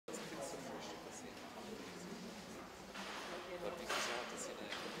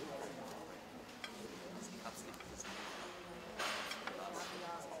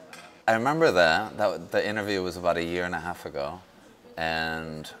I remember that the interview was about 1.5 years ago,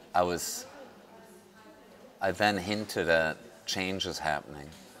 and I then hinted at changes happening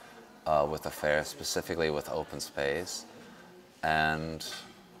with the fair, specifically with open space, and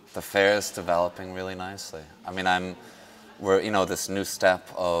the fair is developing really nicely. I mean, we're this new step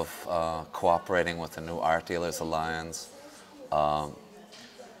of cooperating with the new Art Dealers Alliance,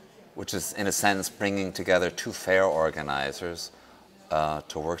 which is in a sense bringing together two fair organizers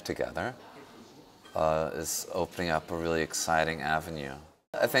to work together, is opening up a really exciting avenue.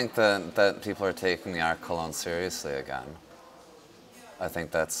 I think that people are taking the Art Cologne seriously again. I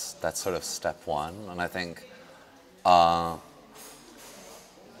think that's sort of step one, and I think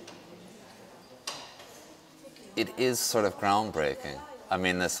it is sort of groundbreaking. I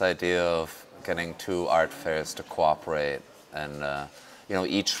mean, this idea of getting two art fairs to cooperate, and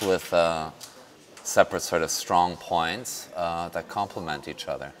each with separate sort of strong points that complement each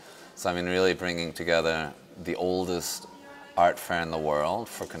other. So I mean, really bringing together the oldest art fair in the world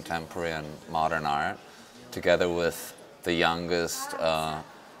for contemporary and modern art, together with the youngest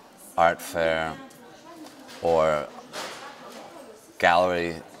art fair or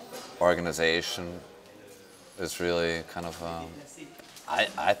gallery organization, is really kind of,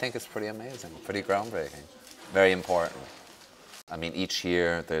 I think it's pretty amazing, pretty groundbreaking, very important. I mean, each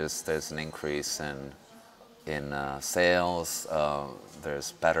year there's an increase in sales,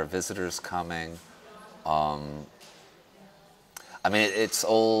 there's better visitors coming. I mean, it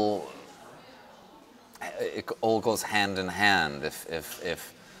all goes hand in hand.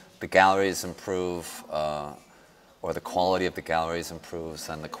 If the galleries improve, or the quality of the galleries improves,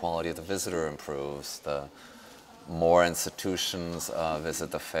 and the quality of the visitor improves, the more institutions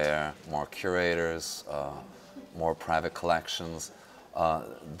visit the fair, more curators, more private collections.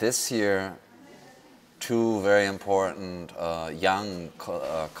 This year, two very important young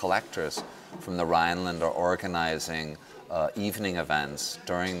collectors from the Rhineland are organizing evening events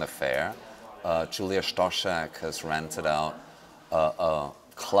during the fair. Julia Stoschek has rented out a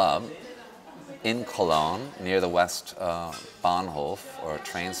club in Cologne near the West Bahnhof, or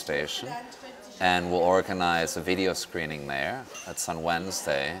train station, and will organize a video screening there. That's on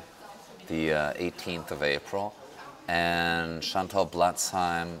Wednesday, the 18th of April. And Chantal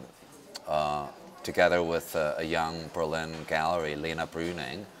Blatzheim, together with a young Berlin gallery, Lena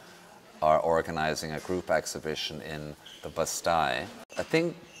Brüning, are organizing a group exhibition in the Bastei. I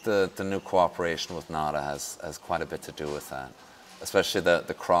think the new cooperation with NADA has quite a bit to do with that, especially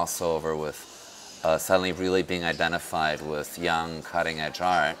the crossover with suddenly really being identified with young cutting-edge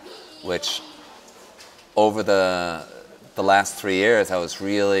art, which over the last 3 years I was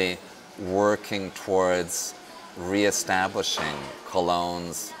really working towards re-establishing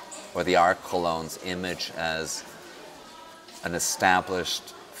Cologne's, or the Art Cologne's, image as an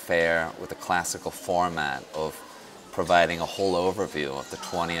established fair with a classical format of providing a whole overview of the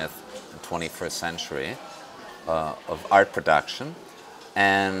 20th and 21st century of art production.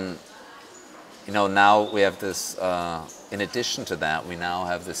 And now we have this, in addition to that, we now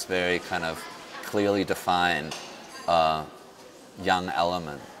have this very kind of clearly defined young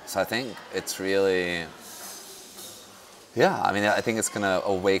element. So I think it's really, I mean, I think it's going to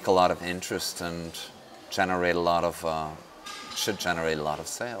awake a lot of interest and generate a lot of, should generate a lot of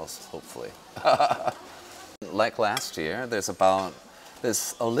sales, hopefully. Like last year, there's a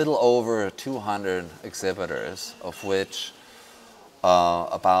little over 200 exhibitors, of which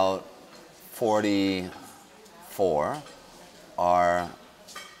about 44 are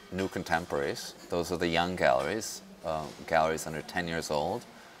new contemporaries. Those are the young galleries, galleries under 10 years old.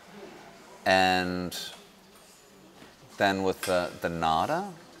 And then with the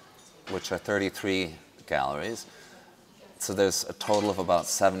NADA, which are 33 galleries, so there's a total of about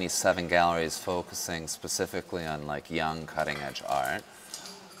 77 galleries focusing specifically on like young cutting-edge art.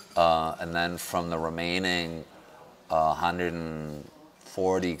 And then from the remaining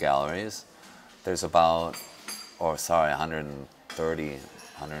 140 galleries, there's about, 130,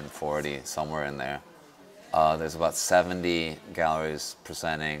 140, somewhere in there. There's about 70 galleries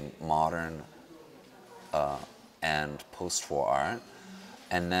presenting modern and post-war art.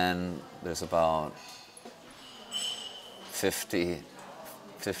 And then there's about 50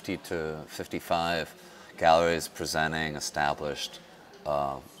 to 55 galleries presenting established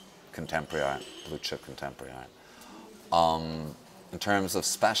contemporary art, blue chip contemporary art. In terms of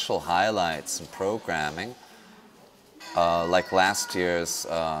special highlights and programming, like last year's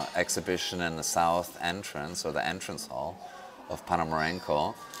exhibition in the south entrance, or the entrance hall of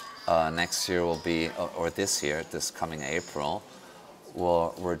Panomarenko, next year will be, or this year, this coming April,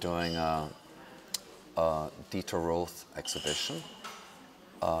 we're doing a Dieter Roth exhibition,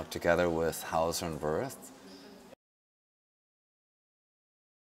 together with Hauser and Wirth,